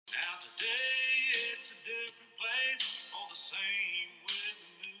today it's a different place, all the same with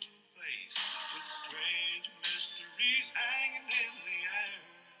a new face, with strange mysteries hanging in the air.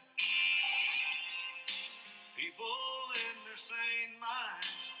 People in their sane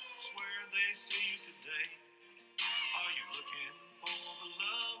minds swear they see you today. Are you looking for the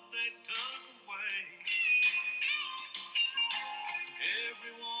love they took away?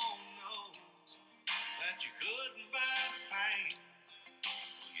 Everyone knows that you couldn't bear the pain,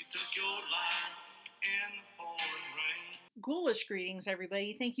 so you took your life in the pouring rain. Ghoulish greetings,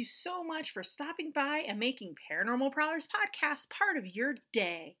 everybody. Thank you so much for stopping by and making Paranormal Prowlers podcast part of your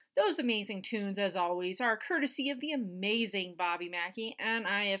day. Those amazing tunes, as always, are courtesy of the amazing Bobby Mackey, and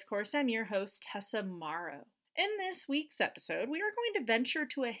I, of course, am your host, Tessa Morrow. In this week's episode, we are going to venture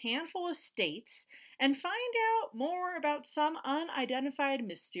to a handful of states and find out more about some unidentified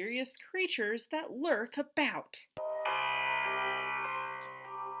mysterious creatures that lurk about.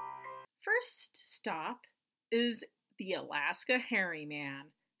 First stop is the Alaska Hairy Man.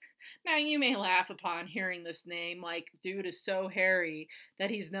 Now, you may laugh upon hearing this name, like, dude is so hairy that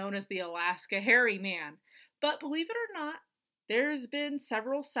he's known as the Alaska Hairy Man. But believe it or not, there's been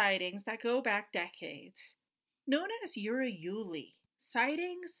several sightings that go back decades. Known as Uriuli,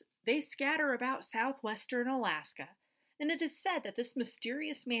 sightings, they scatter about southwestern Alaska, and it is said that this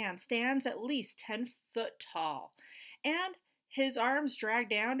mysterious man stands at least 10 foot tall, and his arms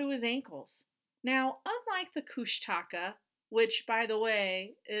drag down to his ankles. Now, unlike the Kushtaka, which, by the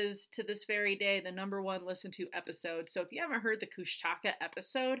way, is to this very day the #1 listened to episode, so if you haven't heard the Kushtaka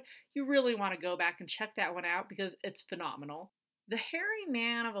episode, you really want to go back and check that one out because it's phenomenal. The Hairy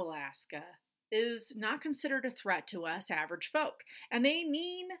Man of Alaska is not considered a threat to us average folk, and they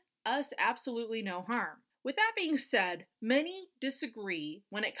mean us absolutely no harm. With that being said, many disagree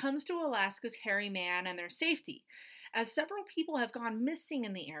when it comes to Alaska's hairy man and their safety, as several people have gone missing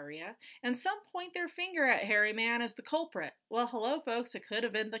in the area, and some point their finger at Hairy Man as the culprit. Well, hello folks, it could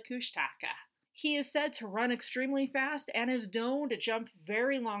have been the Kushtaka. He is said to run extremely fast and is known to jump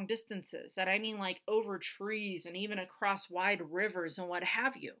very long distances, and I mean like over trees and even across wide rivers and what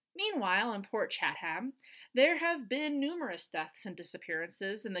have you. Meanwhile, in Port Chatham, there have been numerous deaths and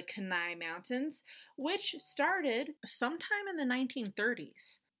disappearances in the Kenai Mountains, which started sometime in the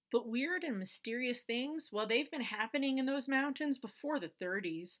 1930s. But weird and mysterious things, well, they've been happening in those mountains before the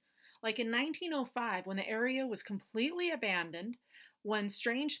 30s. Like in 1905, when the area was completely abandoned, when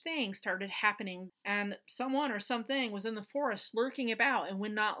strange things started happening and someone or something was in the forest lurking about and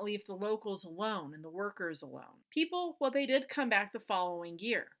would not leave the locals alone and the workers alone. People, well, they did come back the following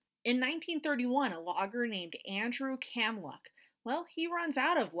year. In 1931, a logger named Andrew Kamluck, well, he runs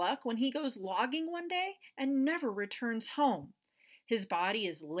out of luck when he goes logging one day and never returns home. His body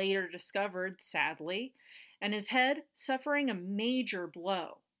is later discovered, sadly, and his head suffering a major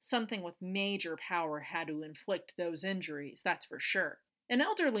blow. Something with major power had to inflict those injuries, that's for sure. An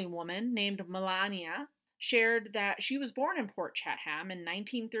elderly woman named Melania shared that she was born in Port Chatham in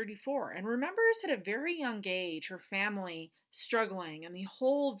 1934 and remembers at a very young age her family struggling and the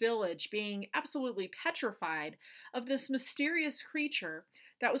whole village being absolutely petrified of this mysterious creature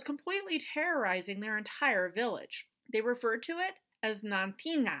that was completely terrorizing their entire village. They referred to it as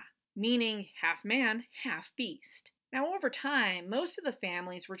Nantina, meaning half man, half beast. Now, over time, most of the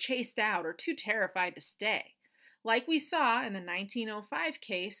families were chased out or too terrified to stay. Like we saw in the 1905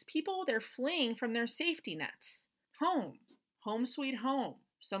 case, people, they're fleeing from their safety nets. Home. Home sweet home.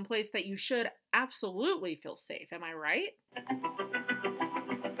 Someplace that you should absolutely feel safe, am I right?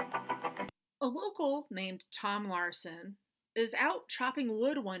 A local named Tom Larson is out chopping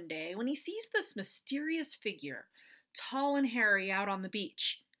wood one day when he sees this mysterious figure, tall and hairy, out on the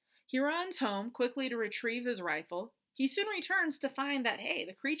beach. He runs home quickly to retrieve his rifle. He soon returns to find that, hey,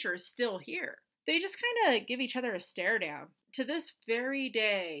 the creature is still here. They just kind of give each other a stare down. To this very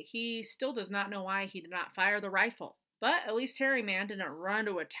day, he still does not know why he did not fire the rifle. But at least Hairy Man didn't run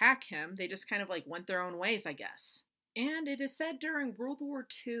to attack him. They just kind of went their own ways, I guess. And it is said during World War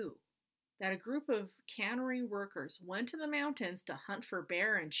II that a group of cannery workers went to the mountains to hunt for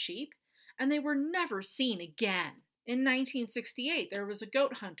bear and sheep, and they were never seen again. In 1968, there was a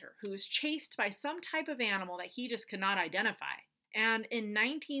goat hunter who was chased by some type of animal that he just could not identify. And in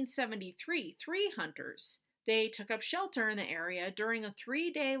 1973, 3 hunters, they took up shelter in the area during a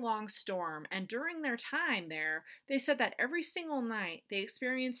 3-day-long storm, and during their time there, they said that every single night they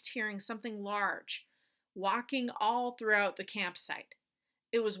experienced hearing something large walking all throughout the campsite.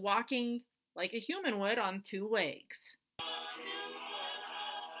 It was walking like a human would on 2 legs.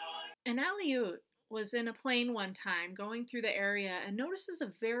 An Aleut was in a plane one time going through the area and notices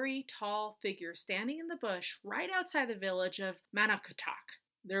a very tall figure standing in the bush right outside the village of Manakotak.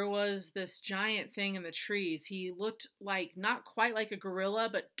 There was this giant thing in the trees. He looked like not quite like a gorilla,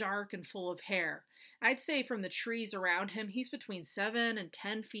 but dark and full of hair. I'd say from the trees around him, he's between 7 and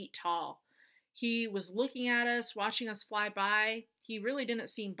 10 feet tall. He was looking at us, watching us fly by. He really didn't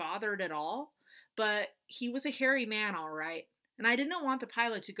seem bothered at all, but he was a hairy man, all right. And I didn't want the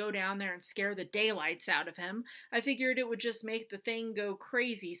pilot to go down there and scare the daylights out of him. I figured it would just make the thing go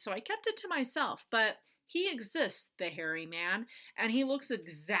crazy, so I kept it to myself. But he exists, the hairy man, and he looks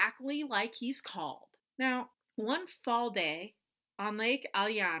exactly like he's called. Now, one fall day on Lake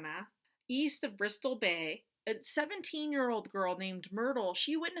Aliana, east of Bristol Bay, a 17-year-old girl named Myrtle,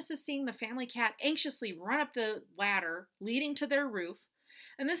 she witnesses seeing the family cat anxiously run up the ladder leading to their roof,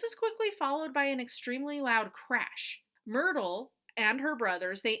 and this is quickly followed by an extremely loud crash. Myrtle and her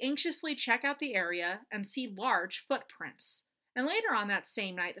brothers, they anxiously check out the area and see large footprints. And later on that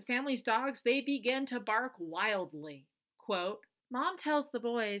same night, the family's dogs, they begin to bark wildly. Quote, Mom tells the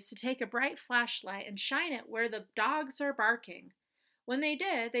boys to take a bright flashlight and shine it where the dogs are barking. When they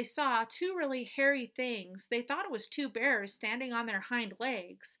did, they saw two really hairy things. They thought it was two bears standing on their hind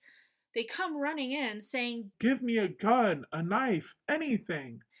legs. They come running in saying, "Give me a gun, a knife,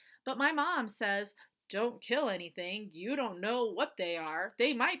 anything." But my mom says, don't kill anything. You don't know what they are.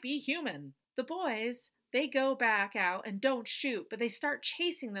 They might be human. The boys, they go back out and don't shoot, but they start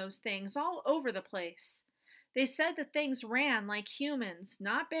chasing those things all over the place. They said the things ran like humans,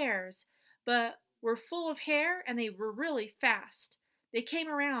 not bears, but were full of hair and they were really fast. They came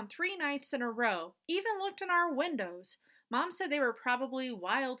around 3 nights in a row, even looked in our windows. Mom said they were probably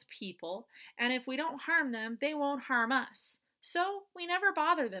wild people, and if we don't harm them, they won't harm us. So we never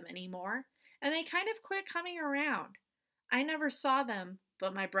bother them anymore, and they kind of quit coming around. I never saw them,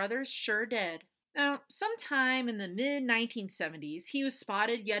 but my brothers sure did. Now, sometime in the mid-1970s, he was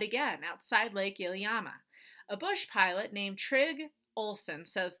spotted yet again outside Lake Iliamna. A bush pilot named Trig Olson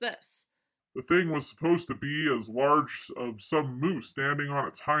says this. The thing was supposed to be as large as some moose standing on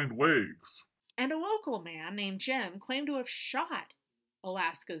its hind legs. And a local man named Jim claimed to have shot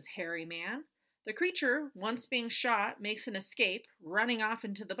Alaska's hairy man. The creature, once being shot, makes an escape, running off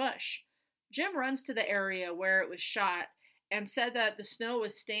into the bush. Jim runs to the area where it was shot and said that the snow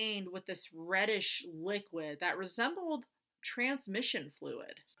was stained with this reddish liquid that resembled transmission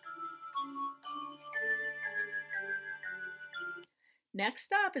fluid.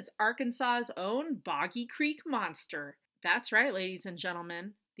 Next up is Arkansas's own Boggy Creek Monster. That's right, ladies and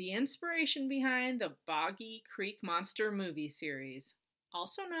gentlemen, the inspiration behind the Boggy Creek Monster movie series,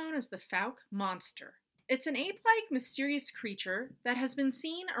 also known as the Fouke Monster. It's an ape-like mysterious creature that has been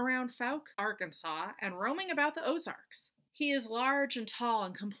seen around Fouke, Arkansas, and roaming about the Ozarks. He is large and tall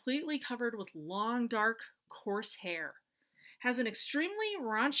and completely covered with long, dark, coarse hair. Has an extremely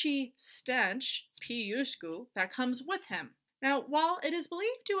raunchy stench, piusku, that comes with him. Now, while it is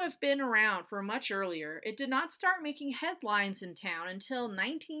believed to have been around for much earlier, it did not start making headlines in town until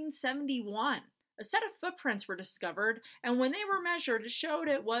 1971. A set of footprints were discovered, and when they were measured, it showed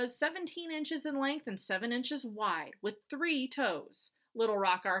it was 17 inches in length and 7 inches wide, with 3 toes. Little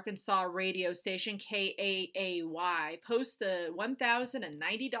Rock, Arkansas radio station KAAY posts the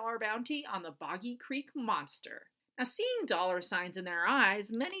 $1,090 bounty on the Boggy Creek Monster. Now, seeing dollar signs in their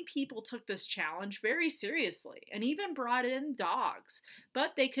eyes, many people took this challenge very seriously and even brought in dogs,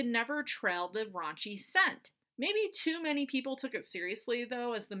 but they could never trail the raunchy scent. Maybe too many people took it seriously,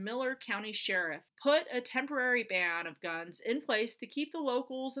 though, as the Miller County Sheriff put a temporary ban of guns in place to keep the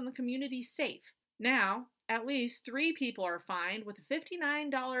locals and the community safe. Now, at least 3 people are fined with a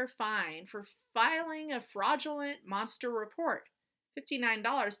 $59 fine for filing a fraudulent monster report.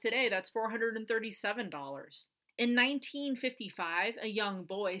 $59 today, that's $437. In 1955, a young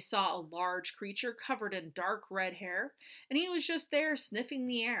boy saw a large creature covered in dark red hair, and he was just there sniffing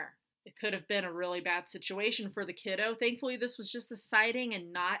the air. It could have been a really bad situation for the kiddo. Thankfully, this was just a sighting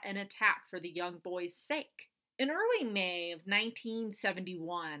and not an attack for the young boy's sake. In early May of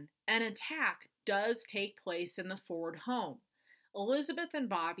 1971, an attack does take place in the Ford home. Elizabeth and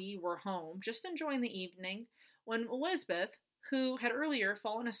Bobby were home, just enjoying the evening, when Elizabeth, who had earlier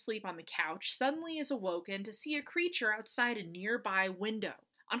fallen asleep on the couch, suddenly is awoken to see a creature outside a nearby window.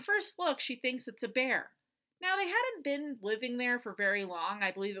 On first look, she thinks it's a bear. Now, they hadn't been living there for very long.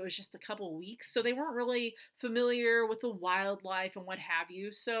 I believe it was just a couple weeks, so they weren't really familiar with the wildlife and what have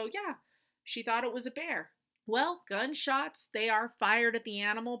you. So, yeah, she thought it was a bear. Well, gunshots, they are fired at the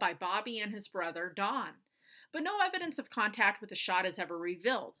animal by Bobby and his brother, Don. But no evidence of contact with the shot is ever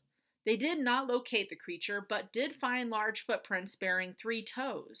revealed. They did not locate the creature, but did find large footprints bearing 3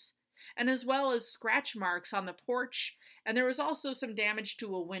 toes, and as well as scratch marks on the porch, and there was also some damage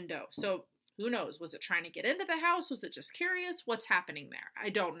to a window. So Who knows? Was it trying to get into the house? Was it just curious? What's happening there? I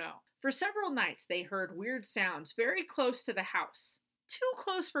don't know. For several nights, they heard weird sounds very close to the house. Too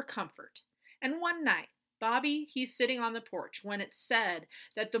close for comfort. And one night, Bobby, he's sitting on the porch when it's said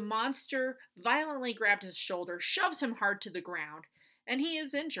that the monster violently grabbed his shoulder, shoves him hard to the ground, and he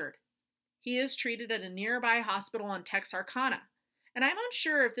is injured. He is treated at a nearby hospital in Texarkana. And I'm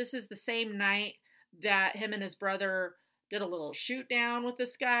unsure if this is the same night that him and his brother did a little shoot down with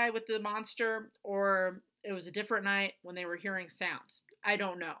this guy, with the monster, or it was a different night when they were hearing sounds. I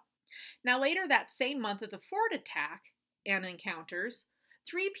don't know. Now, later that same month of the Ford attack and encounters,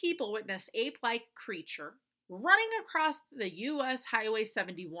 3 people witness ape-like creature running across the U.S. Highway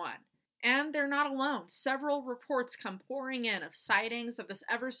 71. And they're not alone. Several reports come pouring in of sightings of this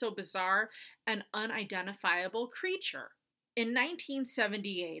ever so bizarre and unidentifiable creature. In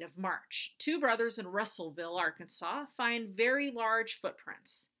 1978 of March, 2 brothers in Russellville, Arkansas, find very large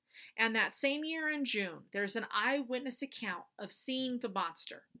footprints. And that same year in June, there's an eyewitness account of seeing the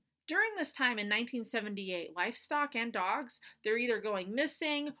monster. During this time in 1978, livestock and dogs, they're either going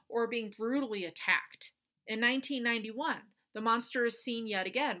missing or being brutally attacked. In 1991, the monster is seen yet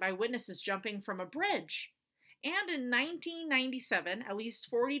again by witnesses jumping from a bridge. And in 1997, at least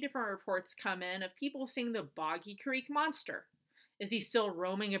 40 different reports come in of people seeing the Boggy Creek monster. Is he still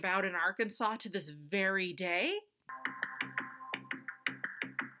roaming about in Arkansas to this very day?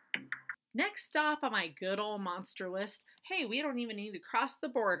 Next stop on my good old monster list. Hey, we don't even need to cross the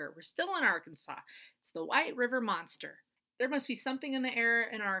border. We're still in Arkansas. It's the White River Monster. There must be something in the air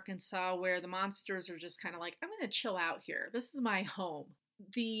in Arkansas where the monsters are just kind of like, I'm going to chill out here. This is my home.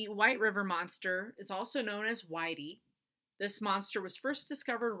 The White River Monster is also known as Whitey. This monster was first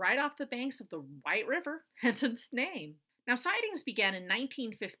discovered right off the banks of the White River, hence its name. Now, sightings began in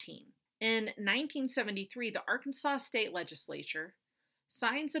 1915. In 1973, the Arkansas State Legislature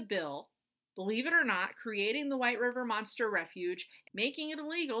signs a bill, believe it or not, creating the White River Monster Refuge, making it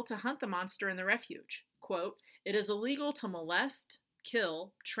illegal to hunt the monster in the refuge. Quote, it is illegal to molest,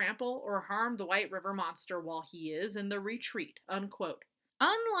 kill, trample, or harm the White River Monster while he is in the retreat, unquote.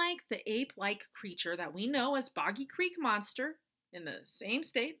 Unlike the ape-like creature that we know as Boggy Creek Monster in the same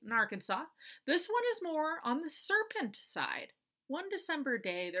state, in Arkansas, this one is more on the serpent side. One December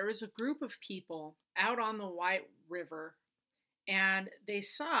day, there was a group of people out on the White River, and they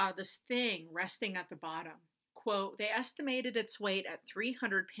saw this thing resting at the bottom. Quote, they estimated its weight at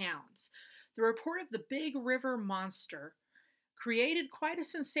 300 pounds. The report of the big river monster created quite a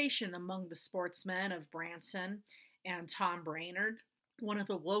sensation among the sportsmen of Branson, and Tom Brainerd, one of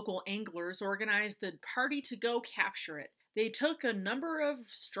the local anglers, organized the party to go capture it. They took a number of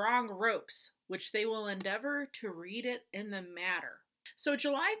strong ropes, which they will endeavor to read it in the matter. So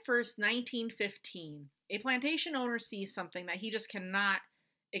July 1st, 1915, a plantation owner sees something that he just cannot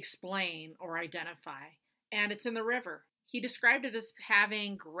explain or identify, and it's in the river. He described it as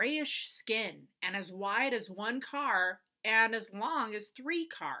having grayish skin and as wide as 1 car and as long as 3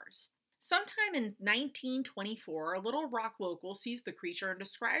 cars. Sometime in 1924, a Little Rock local sees the creature and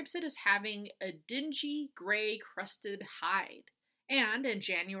describes it as having a dingy gray crusted hide. And in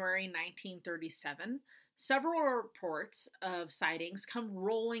January 1937, several reports of sightings come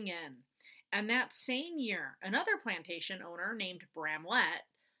rolling in. And that same year, another plantation owner named Bramlett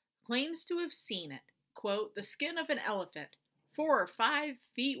claims to have seen it. Quote, the skin of an elephant, 4 or 5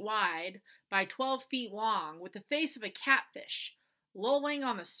 feet wide by 12 feet long, with the face of a catfish, lolling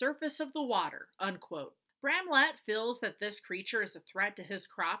on the surface of the water, unquote. Bramlett feels that this creature is a threat to his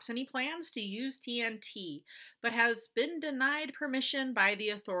crops and he plans to use TNT, but has been denied permission by the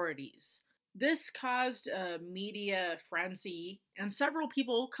authorities. This caused a media frenzy, and several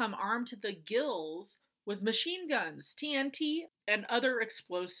people come armed to the gills with machine guns, TNT, and other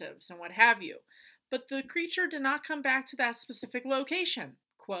explosives, and what have you. But the creature did not come back to that specific location.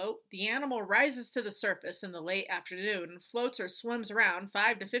 Quote, the animal rises to the surface in the late afternoon and floats or swims around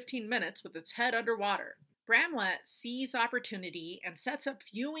 5 to 15 minutes with its head underwater. Bramlett sees opportunity and sets up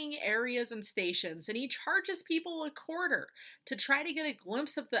viewing areas and stations, and he charges people a quarter to try to get a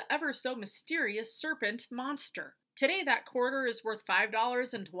glimpse of the ever so mysterious serpent monster. Today, that quarter is worth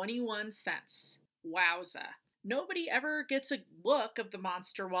 $5.21. Wowza. Nobody ever gets a look of the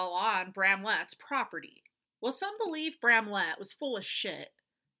monster while on Bramlett's property. Well, some believe Bramlett was full of shit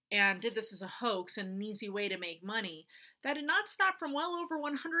and did this as a hoax and an easy way to make money. That did not stop from well over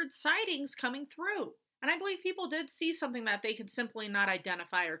 100 sightings coming through. And I believe people did see something that they could simply not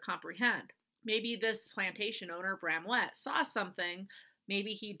identify or comprehend. Maybe this plantation owner, Bramlett, saw something.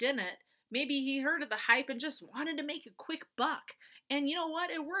 Maybe he didn't. Maybe he heard of the hype and just wanted to make a quick buck. And you know what?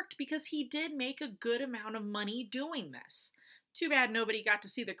 It worked because he did make a good amount of money doing this. Too bad nobody got to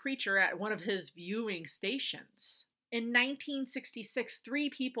see the creature at one of his viewing stations. In 1966, three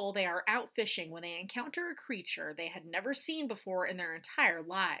people, they are out fishing when they encounter a creature they had never seen before in their entire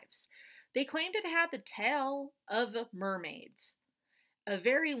lives. They claimed it had the tail of mermaids, a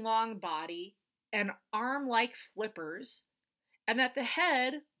very long body, and arm-like flippers, and that the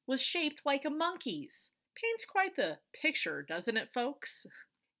head was shaped like a monkey's. Paints quite the picture, doesn't it, folks?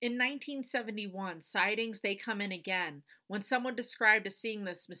 In 1971, sightings, they come in again when someone described as seeing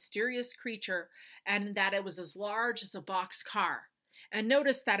this mysterious creature and that it was as large as a box car, and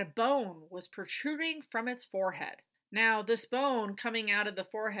noticed that a bone was protruding from its forehead. Now, this bone coming out of the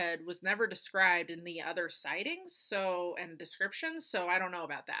forehead was never described in the other sightings and descriptions, so I don't know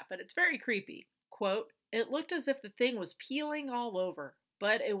about that, but it's very creepy. Quote, "It looked as if the thing was peeling all over,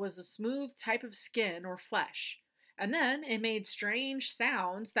 but it was a smooth type of skin or flesh. And then it made strange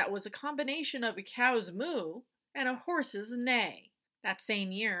sounds that was a combination of a cow's moo and a horse's neigh." That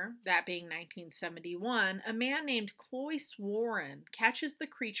same year, that being 1971, a man named Cloyce Warren catches the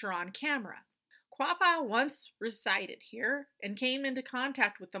creature on camera. Quappa once resided here and came into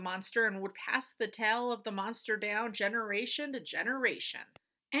contact with the monster and would pass the tale of the monster down generation to generation.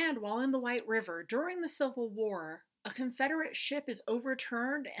 And while in the White River during the Civil War, a Confederate ship is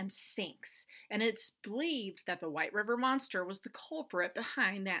overturned and sinks, and it's believed that the White River Monster was the culprit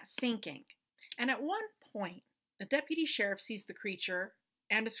behind that sinking. And at one point, a deputy sheriff sees the creature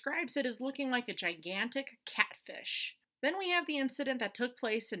and describes it as looking like a gigantic catfish. Then we have the incident that took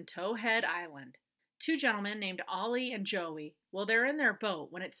place in Towhead Island. Two gentlemen named Ollie and Joey, well, they're in their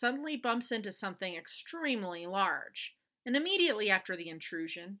boat when it suddenly bumps into something extremely large. And immediately after the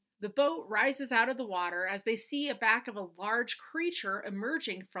intrusion, the boat rises out of the water as they see a back of a large creature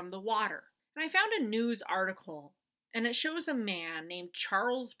emerging from the water. And I found a news article, and it shows a man named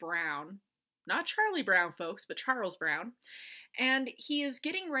Charles Brown, not Charlie Brown, folks, but Charles Brown, and he is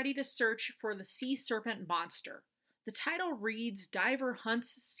getting ready to search for the sea serpent monster. The title reads Diver Hunts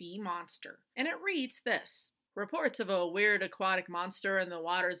Sea Monster, and it reads this: "Reports of a weird aquatic monster in the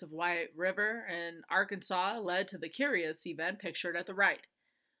waters of White River in Arkansas led to the curious event pictured at the right.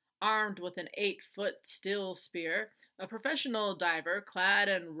 Armed with an 8-foot steel spear, a professional diver clad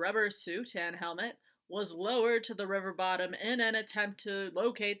in rubber suit and helmet was lowered to the river bottom in an attempt to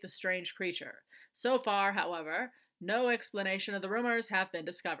locate the strange creature. So far, however, no explanation of the rumors have been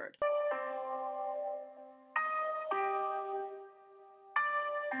discovered."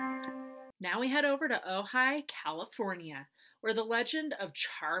 Now we head over to Ojai, California, where the legend of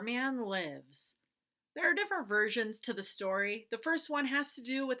Charman lives. There are different versions to the story. The first one has to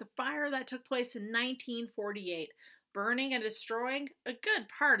do with a fire that took place in 1948, burning and destroying a good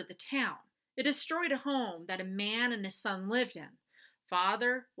part of the town. It destroyed a home that a man and his son lived in.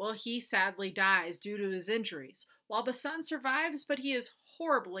 Father, well, he sadly dies due to his injuries, while the son survives, but he is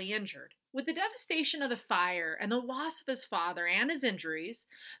horribly injured. With the devastation of the fire and the loss of his father and his injuries,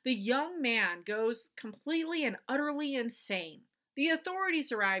 the young man goes completely and utterly insane. The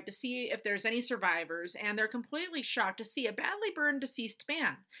authorities arrive to see if there's any survivors, and they're completely shocked to see a badly burned deceased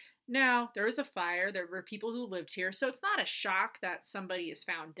man. Now, there was a fire, there were people who lived here, so it's not a shock that somebody is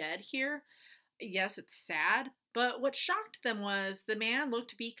found dead here. Yes, it's sad, but what shocked them was the man looked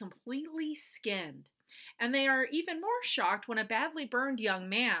to be completely skinned. And they are even more shocked when a badly burned young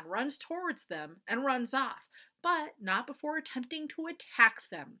man runs towards them and runs off, but not before attempting to attack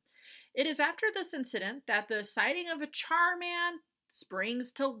them. It is after this incident that the sighting of a Charman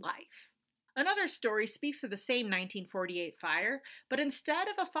springs to life. Another story speaks of the same 1948 fire, but instead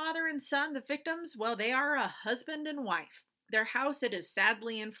of a father and son, the victims, well, they are a husband and wife. Their house, it is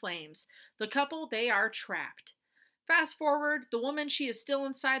sadly in flames. The couple, they are trapped. Fast forward, the woman, she is still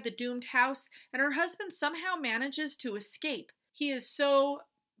inside the doomed house, and her husband somehow manages to escape. He is so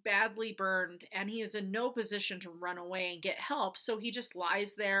badly burned, and he is in no position to run away and get help, so he just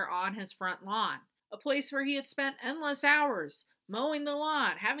lies there on his front lawn. A place where he had spent endless hours, mowing the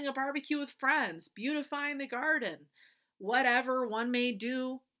lawn, having a barbecue with friends, beautifying the garden, whatever one may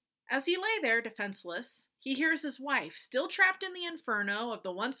do. As he lay there defenseless, he hears his wife, still trapped in the inferno of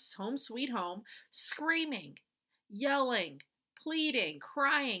the once home sweet home, screaming, yelling, pleading,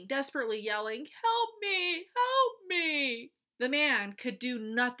 crying, desperately yelling, "Help me! Help me!" The man could do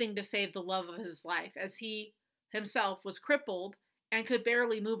nothing to save the love of his life, as he himself was crippled and could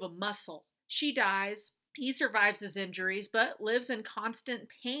barely move a muscle. She dies. He survives his injuries, but lives in constant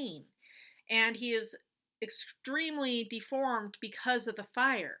pain. And he is extremely deformed because of the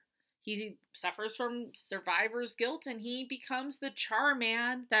fire. He suffers from survivor's guilt, and he becomes the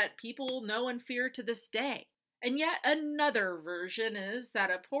Charman that people know and fear to this day. And yet another version is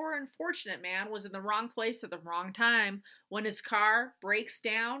that a poor unfortunate man was in the wrong place at the wrong time when his car breaks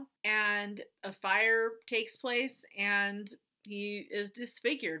down and a fire takes place and he is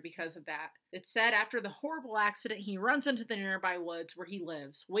disfigured because of that. It's said after the horrible accident, he runs into the nearby woods where he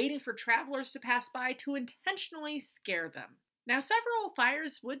lives, waiting for travelers to pass by to intentionally scare them. Now, several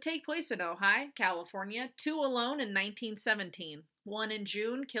fires would take place in Ojai, California, 2 alone in 1917. One in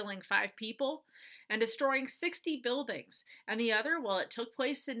June, killing 5 people and destroying 60 buildings, and the other, well, it took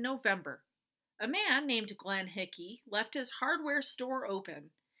place in November. A man named Glenn Hickey left his hardware store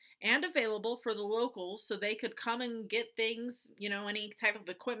open and available for the locals so they could come and get things, any type of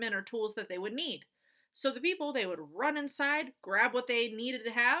equipment or tools that they would need. So the people, they would run inside, grab what they needed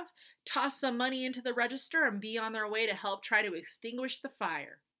to have, toss some money into the register, and be on their way to help try to extinguish the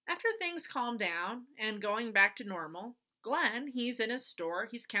fire. After things calmed down and going back to normal, Glenn, he's in his store,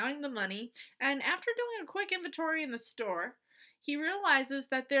 he's counting the money, and after doing a quick inventory in the store, he realizes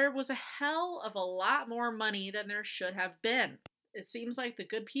that there was a hell of a lot more money than there should have been. It seems like the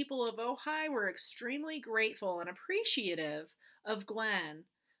good people of Ojai were extremely grateful and appreciative of Glenn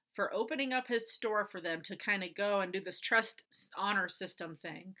for opening up his store for them to kind of go and do this trust honor system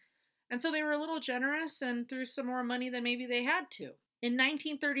thing. And so they were a little generous and threw some more money than maybe they had to. In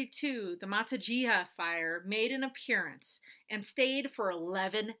 1932, the Matagea fire made an appearance and stayed for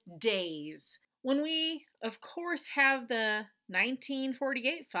 11 days. When we, of course, have the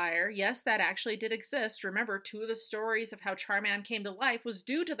 1948 fire, yes, that actually did exist. Remember, 2 of the stories of how Charman came to life was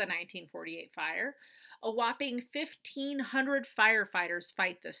due to the 1948 fire. A whopping 1,500 firefighters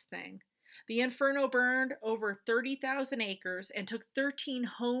fight this thing. The inferno burned over 30,000 acres and took 13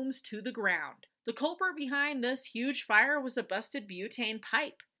 homes to the ground. The culprit behind this huge fire was a busted butane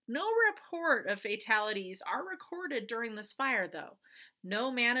pipe. No report of fatalities are recorded during this fire, though.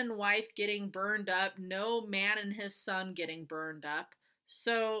 No man and wife getting burned up, no man and his son getting burned up.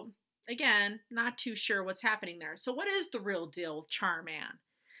 So, again, not too sure what's happening there. So what is the real deal with Charman?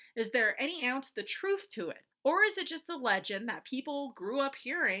 Is there any ounce of the truth to it? Or is it just a legend that people grew up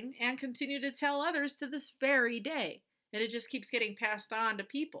hearing and continue to tell others to this very day? And it just keeps getting passed on to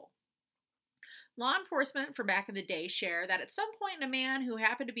people. Law enforcement from back in the day share that at some point a man who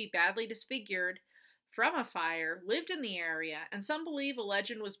happened to be badly disfigured from a fire lived in the area, and some believe a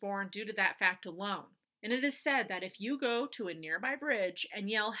legend was born due to that fact alone. And it is said that if you go to a nearby bridge and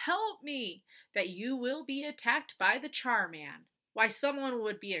yell, "Help me!" that you will be attacked by the Charman. Why someone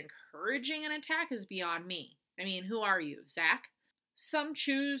would be encouraging an attack is beyond me. I mean, who are you, Zach? Some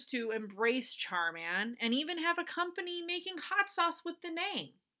choose to embrace Charman and even have a company making hot sauce with the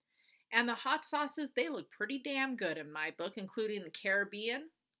name. And the hot sauces, they look pretty damn good in my book, including the Caribbean,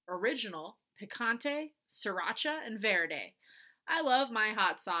 Original, Picante, Sriracha, and Verde. I love my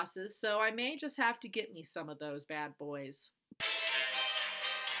hot sauces, so I may just have to get me some of those bad boys.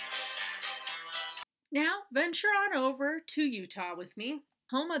 Now, venture on over to Utah with me,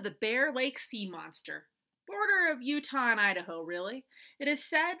 home of the Bear Lake sea monster. Border of Utah and Idaho, really. It is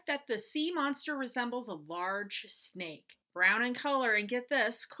said that the sea monster resembles a large snake. Brown in color, and get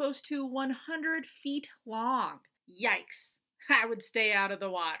this, close to 100 feet long. Yikes. I would stay out of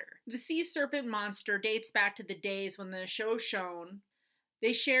the water. The sea serpent monster dates back to the days when the show shone.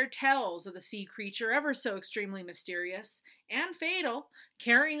 They shared tales of the sea creature ever so extremely mysterious and fatal,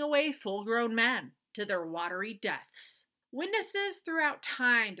 carrying away full-grown men to their watery deaths. Witnesses throughout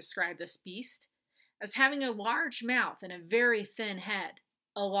time describe this beast as having a large mouth and a very thin head,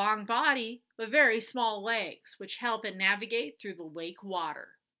 a long body but very small legs, which help it navigate through the lake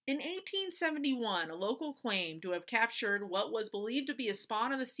water. In 1871, a local claimed to have captured what was believed to be a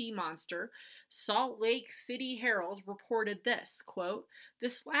spawn of the sea monster. Salt Lake City Herald reported this, quote,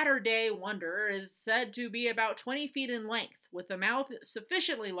 "This latter-day wonder is said to be about 20 feet in length, with a mouth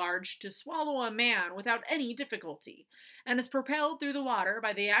sufficiently large to swallow a man without any difficulty, and is propelled through the water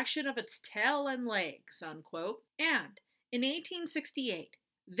by the action of its tail and legs," unquote. And in 1868,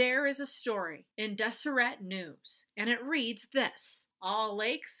 there is a story in Deseret News, and it reads this: "All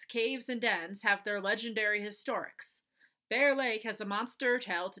lakes, caves, and dens have their legendary historics. Bear Lake has a monster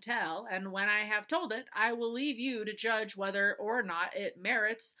tale to tell, and when I have told it, I will leave you to judge whether or not its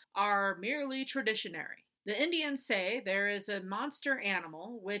merits are merely traditionary. The Indians say there is a monster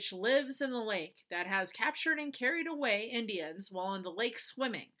animal which lives in the lake that has captured and carried away Indians while in the lake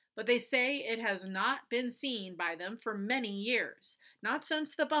swimming. But they say it has not been seen by them for many years, not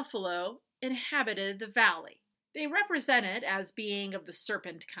since the buffalo inhabited the valley. They represent it as being of the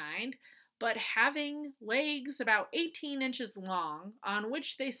serpent kind, but having legs about 18 inches long, on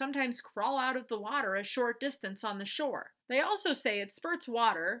which they sometimes crawl out of the water a short distance on the shore. They also say it spurts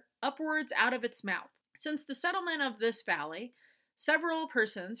water upwards out of its mouth. Since the settlement of this valley, several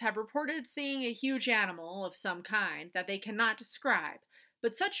persons have reported seeing a huge animal of some kind that they cannot describe,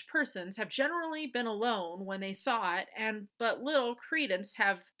 but such persons have generally been alone when they saw it, and but little credence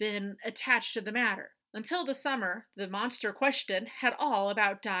have been attached to the matter. Until the summer, the monster question had all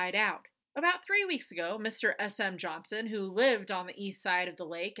about died out. About 3 weeks ago, Mr. S.M. Johnson, who lived on the east side of the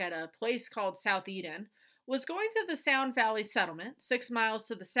lake at a place called South Eden, was going to the Sound Valley settlement, 6 miles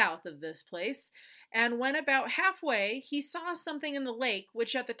to the south of this place, and when about halfway, he saw something in the lake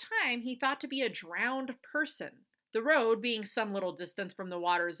which at the time he thought to be a drowned person. The road being some little distance from the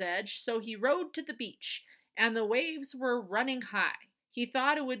water's edge, so he rode to the beach, and the waves were running high. He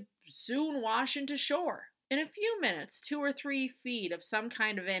thought it would soon wash into shore. In a few minutes, 2 or 3 feet of some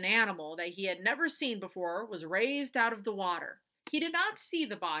kind of an animal that he had never seen before was raised out of the water. He did not see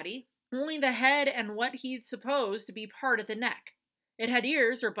the body, only the head and what he'd supposed to be part of the neck. It had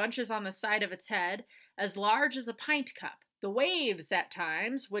ears or bunches on the side of its head, as large as a pint cup. The waves, at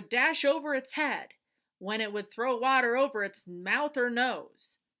times, would dash over its head, when it would throw water over its mouth or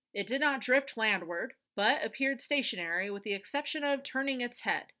nose. It did not drift landward, but appeared stationary with the exception of turning its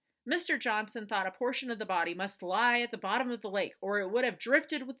head. Mr. Johnson thought a portion of the body must lie at the bottom of the lake, or it would have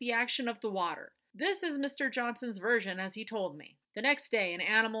drifted with the action of the water. This is Mr. Johnson's version as he told me. The next day, an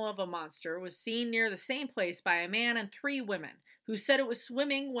animal of a monster was seen near the same place by a man and 3 women, who said it was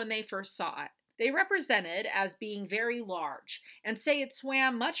swimming when they first saw it. They represent it as being very large, and say it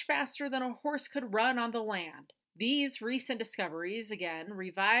swam much faster than a horse could run on the land. These recent discoveries again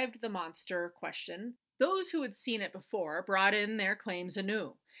revived the monster question. Those who had seen it before brought in their claims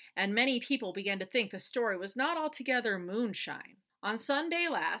anew, and many people began to think the story was not altogether moonshine. On Sunday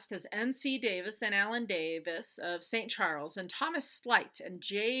last, as N.C. Davis and Alan Davis of St. Charles and Thomas Slight and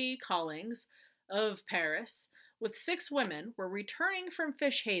J. Collings of Paris, with 6 women, were returning from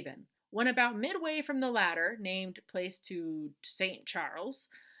Fish Haven, when about midway from the latter, named place to St. Charles,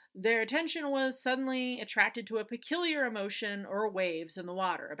 their attention was suddenly attracted to a peculiar emotion or waves in the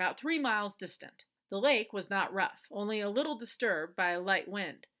water, about 3 miles distant. The lake was not rough, only a little disturbed by a light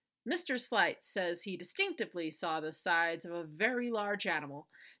wind. Mr. Slight says he distinctively saw the sides of a very large animal,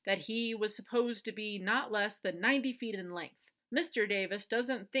 that he was supposed to be not less than 90 feet in length. Mr. Davis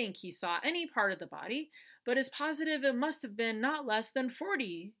doesn't think he saw any part of the body, but is positive it must have been not less than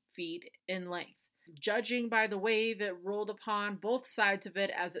 40 feet in length, judging by the wave it rolled upon both sides of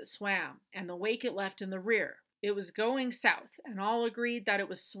it as it swam, and the wake it left in the rear. It was going south, and all agreed that it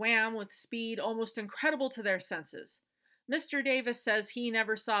was swam with speed almost incredible to their senses. Mr. Davis says he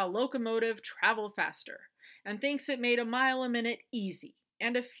never saw a locomotive travel faster, and thinks it made a mile a minute easy.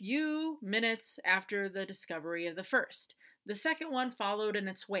 And a few minutes after the discovery of the first, the second one followed in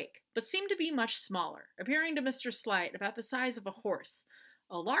its wake, but seemed to be much smaller, appearing to Mr. Slight about the size of a horse,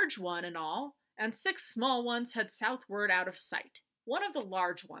 a large one in all, and 6 small ones had southward out of sight. One of the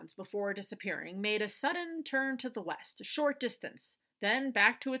large ones, before disappearing, made a sudden turn to the west, a short distance, then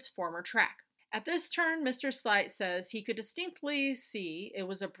back to its former track. At this turn, Mr. Slight says he could distinctly see it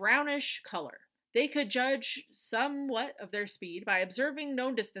was a brownish color. They could judge somewhat of their speed by observing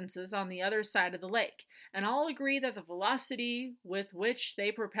known distances on the other side of the lake, and all agree that the velocity with which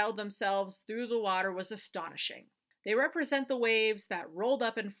they propelled themselves through the water was astonishing. They represent the waves that rolled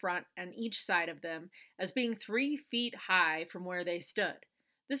up in front and each side of them as being 3 feet high from where they stood.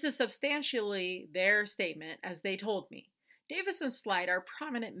 This is substantially their statement as they told me. Davis and Slight are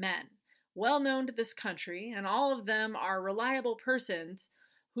prominent men, well known to this country, and all of them are reliable persons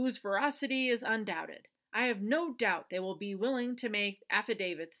whose veracity is undoubted. I have no doubt they will be willing to make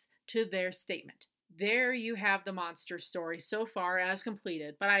affidavits to their statement. There you have the monster story so far as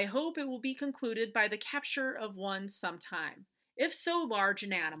completed, but I hope it will be concluded by the capture of one sometime. If so large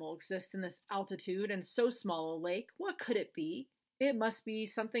an animal exists in this altitude and so small a lake, what could it be? It must be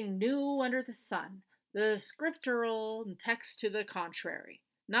something new under the sun, the scriptural text to the contrary,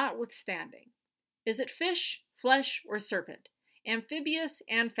 notwithstanding. Is it fish, flesh, or serpent? Amphibious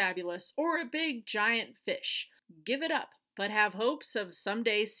and fabulous, or a big giant fish? Give it up, but have hopes of some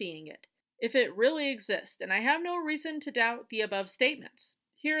day seeing it, if it really exists, and I have no reason to doubt the above statements.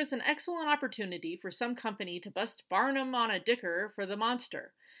 Here is an excellent opportunity for some company to bust Barnum on a dicker for the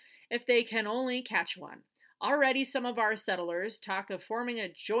monster, if they can only catch one. Already some of our settlers talk of forming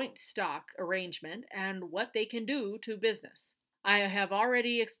a joint stock arrangement and what they can do to business. I have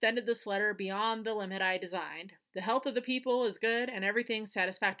already extended this letter beyond the limit I designed. The health of the people is good and everything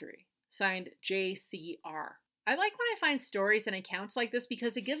satisfactory. Signed, J.C.R. I like when I find stories and accounts like this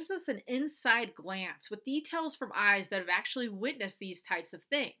because it gives us an inside glance with details from eyes that have actually witnessed these types of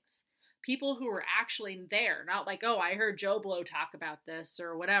things. People who were actually there, not like, oh, I heard Joe Blow talk about this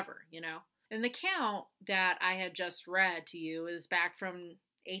or whatever, you know. And the count that I had just read to you is back from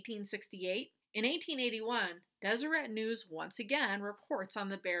 1868. In 1881, Deseret News once again reports on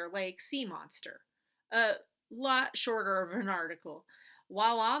the Bear Lake sea monster. A lot shorter of an article.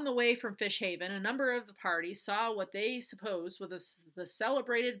 While on the way from Fish Haven, a number of the party saw what they supposed was the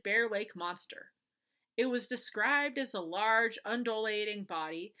celebrated Bear Lake monster. It was described as a large, undulating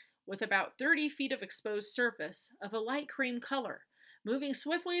body with about 30 feet of exposed surface of a light cream color, moving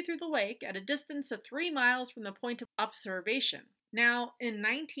swiftly through the lake at a distance of 3 miles from the point of observation. Now, in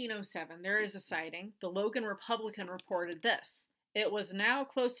 1907, there is a sighting. The Logan Republican reported this. It was now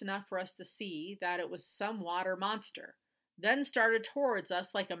close enough for us to see that it was some water monster, then started towards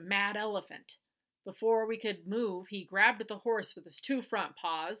us like a mad elephant. Before we could move, he grabbed at the horse with his 2 front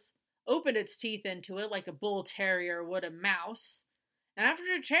paws, opened its teeth into it like a bull terrier would a mouse, and after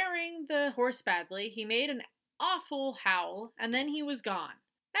tearing the horse badly, he made an awful howl, and then he was gone.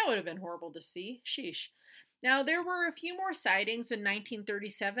 That would have been horrible to see. Sheesh. Now, there were a few more sightings in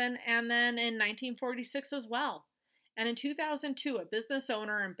 1937 and then in 1946 as well. And in 2002, a business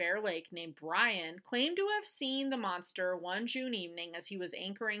owner in Bear Lake named Brian claimed to have seen the monster one June evening as he was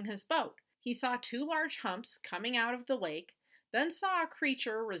anchoring his boat. He saw 2 large humps coming out of the lake, then saw a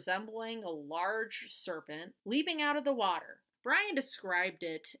creature resembling a large serpent leaping out of the water. Brian described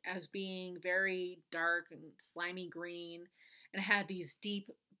it as being very dark and slimy green and had these deep,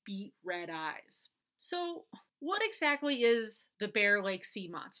 beet red eyes. So, what exactly is the Bear Lake sea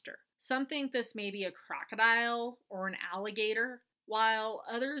monster? Some think this may be a crocodile or an alligator, while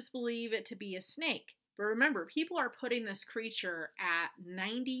others believe it to be a snake. But remember, people are putting this creature at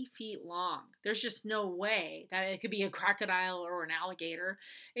 90 feet long. There's just no way that it could be a crocodile or an alligator.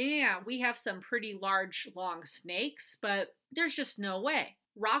 And yeah, we have some pretty large, long snakes, but there's just no way.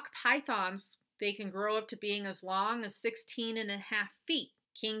 Rock pythons, they can grow up to being as long as 16.5 feet.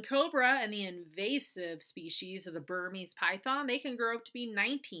 King cobra and the invasive species of the Burmese python, they can grow up to be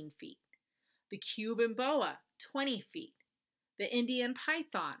 19 feet. The Cuban boa, 20 feet. The Indian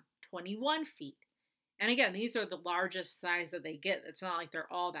python, 21 feet. And again, these are the largest size that they get. It's not like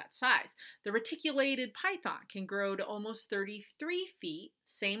they're all that size. The reticulated python can grow to almost 33 feet.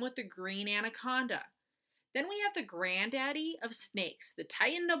 Same with the green anaconda. Then we have the granddaddy of snakes, the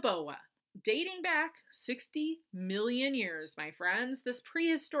titanoboa. Dating back 60 million years, my friends, this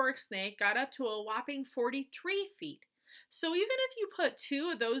prehistoric snake got up to a whopping 43 feet. So even if you put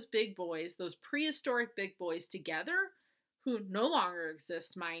 2 of those big boys, those prehistoric big boys together, who no longer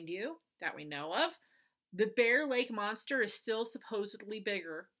exist, mind you, that we know of, the Bear Lake monster is still supposedly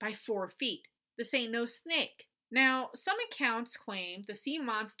bigger by 4 feet. This ain't no snake. Now, some accounts claim the sea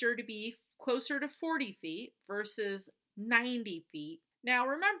monster to be closer to 40 feet versus 90 feet. Now,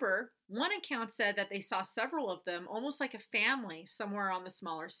 remember, one account said that they saw several of them almost like a family somewhere on the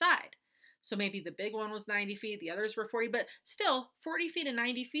smaller side. So maybe the big one was 90 feet, the others were 40, but still, 40 feet and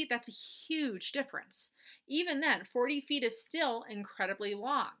 90 feet, that's a huge difference. Even then, 40 feet is still incredibly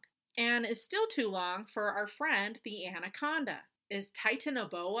long, and is still too long for our friend, the anaconda. Is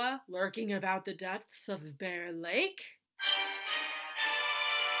Titanoboa lurking about the depths of Bear Lake?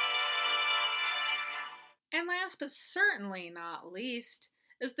 And last but certainly not least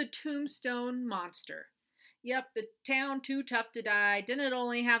is the Tombstone Monster. Yep, the town Too Tough to Die didn't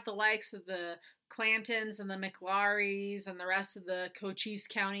only have the likes of the Clantons and the McLaurys and the rest of the Cochise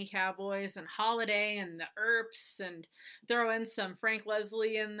County Cowboys and Holiday and the Earps and throw in some Frank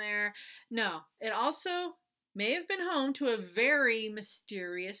Leslie in there. No, it also may have been home to a very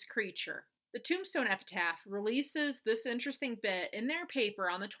mysterious creature. The Tombstone Epitaph releases this interesting bit in their paper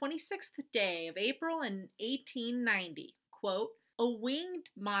on the 26th day of April in 1890. Quote, a winged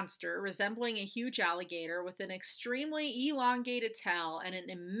monster resembling a huge alligator with an extremely elongated tail and an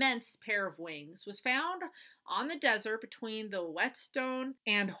immense pair of wings was found on the desert between the Whetstone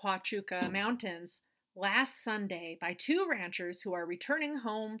and Huachuca Mountains last Sunday by 2 ranchers who are returning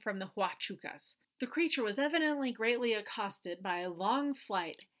home from the Huachucas. The creature was evidently greatly accosted by a long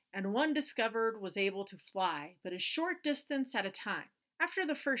flight, and one discovered was able to fly, but a short distance at a time. After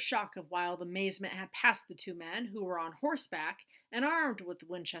the first shock of wild amazement had passed, the 2 men, who were on horseback and armed with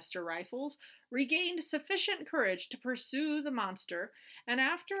Winchester rifles, regained sufficient courage to pursue the monster, and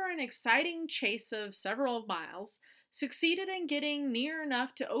after an exciting chase of several miles, succeeded in getting near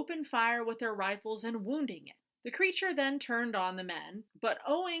enough to open fire with their rifles and wounding it. The creature then turned on the men, but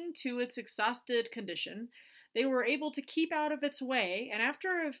owing to its exhausted condition, they were able to keep out of its way, and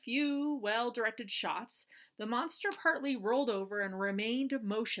after a few well-directed shots, the monster partly rolled over and remained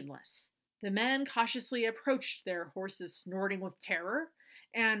motionless. The men cautiously approached their horses snorting with terror,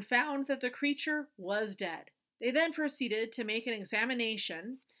 and found that the creature was dead. They then proceeded to make an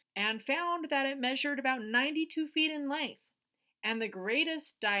examination and found that it measured about 92 feet in length, and the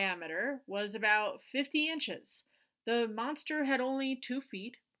greatest diameter was about 50 inches. The monster had only 2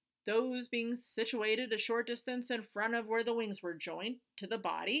 feet, those being situated a short distance in front of where the wings were joined to the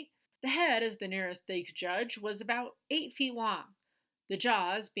body. The head, as the nearest they could judge, was about 8 feet long, the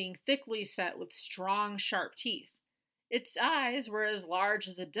jaws being thickly set with strong, sharp teeth. Its eyes were as large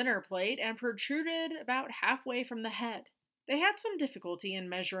as a dinner plate and protruded about halfway from the head. They had some difficulty in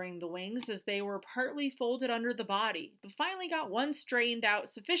measuring the wings as they were partly folded under the body, but finally got one straightened out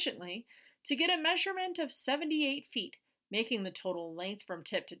sufficiently to get a measurement of 78 feet, making the total length from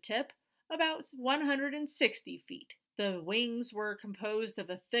tip to tip about 160 feet. The wings were composed of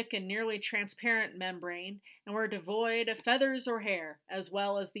a thick and nearly transparent membrane and were devoid of feathers or hair, as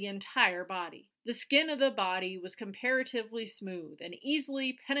well as the entire body. The skin of the body was comparatively smooth and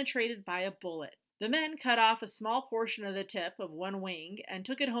easily penetrated by a bullet. The men cut off a small portion of the tip of one wing and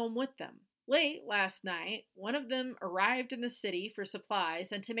took it home with them. Late last night, one of them arrived in the city for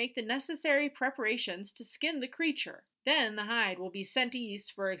supplies and to make the necessary preparations to skin the creature. Then the hide will be sent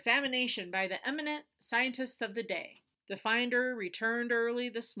east for examination by the eminent scientists of the day. The finder returned early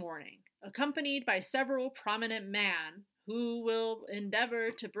this morning, accompanied by several prominent men who will endeavor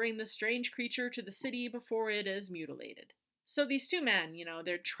to bring the strange creature to the city before it is mutilated. So these two men,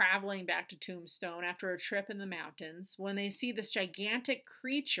 they're traveling back to Tombstone after a trip in the mountains when they see this gigantic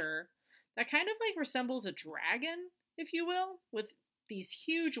creature that kind of resembles a dragon, if you will, with these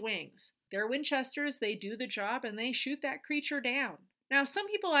huge wings. Their Winchesters, they do the job and they shoot that creature down. Now, some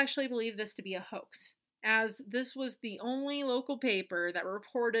people actually believe this to be a hoax, as this was the only local paper that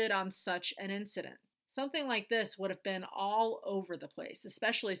reported on such an incident. Something like this would have been all over the place,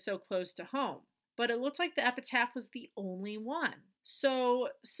 especially so close to home. But it looks like the epitaph was the only one. So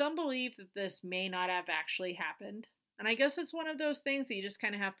some believe that this may not have actually happened. And I guess it's one of those things that you just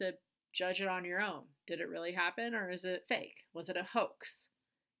kind of have to judge it on your own. Did it really happen or is it fake? Was it a hoax?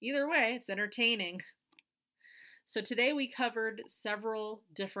 Either way, it's entertaining. So today we covered several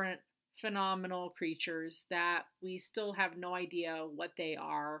different phenomenal creatures that we still have no idea what they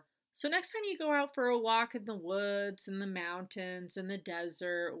are. So next time you go out for a walk in the woods, in the mountains, in the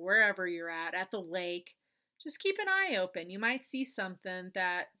desert, wherever you're at the lake, just keep an eye open. You might see something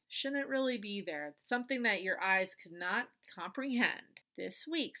that shouldn't really be there, something that your eyes could not comprehend. This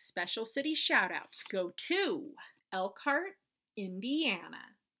week's special city shoutouts go to Elkhart,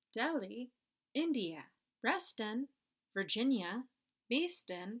 Indiana, Delhi, India, Reston, Virginia,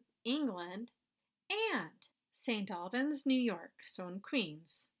 Beeston, England, and St. Albans, New York, so in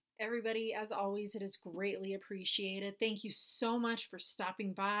Queens. Everybody, as always, it is greatly appreciated. Thank you so much for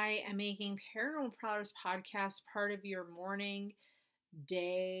stopping by and making Paranormal Prowlers podcast part of your morning,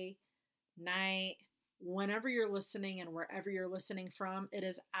 day, night, whenever you're listening and wherever you're listening from. It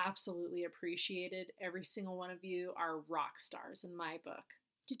is absolutely appreciated. Every single one of you are rock stars in my book.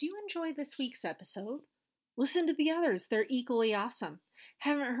 Did you enjoy this week's episode? Listen to the others. They're equally awesome.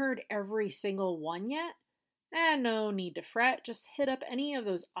 Haven't heard every single one yet? No need to fret. Just hit up any of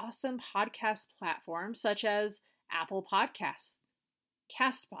those awesome podcast platforms such as Apple Podcasts,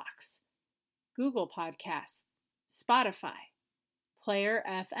 Castbox, Google Podcasts, Spotify, Player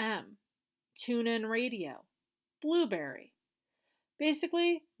FM, TuneIn Radio, Blueberry.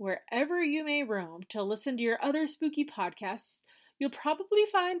 Basically, wherever you may roam to listen to your other spooky podcasts, you'll probably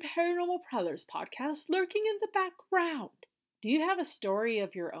find Paranormal Prowlers podcast lurking in the background. Do you have a story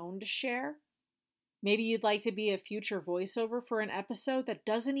of your own to share? Maybe you'd like to be a future voiceover for an episode that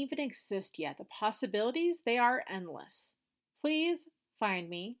doesn't even exist yet. The possibilities, they are endless. Please find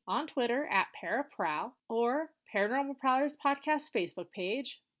me on Twitter at ParaProwl or Paranormal Prowlers Podcast Facebook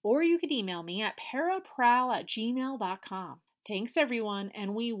page, or you can email me at paraprowl@gmail.com. Thanks everyone,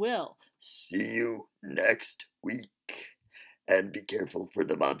 and we will see you next week. And be careful for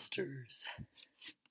the monsters.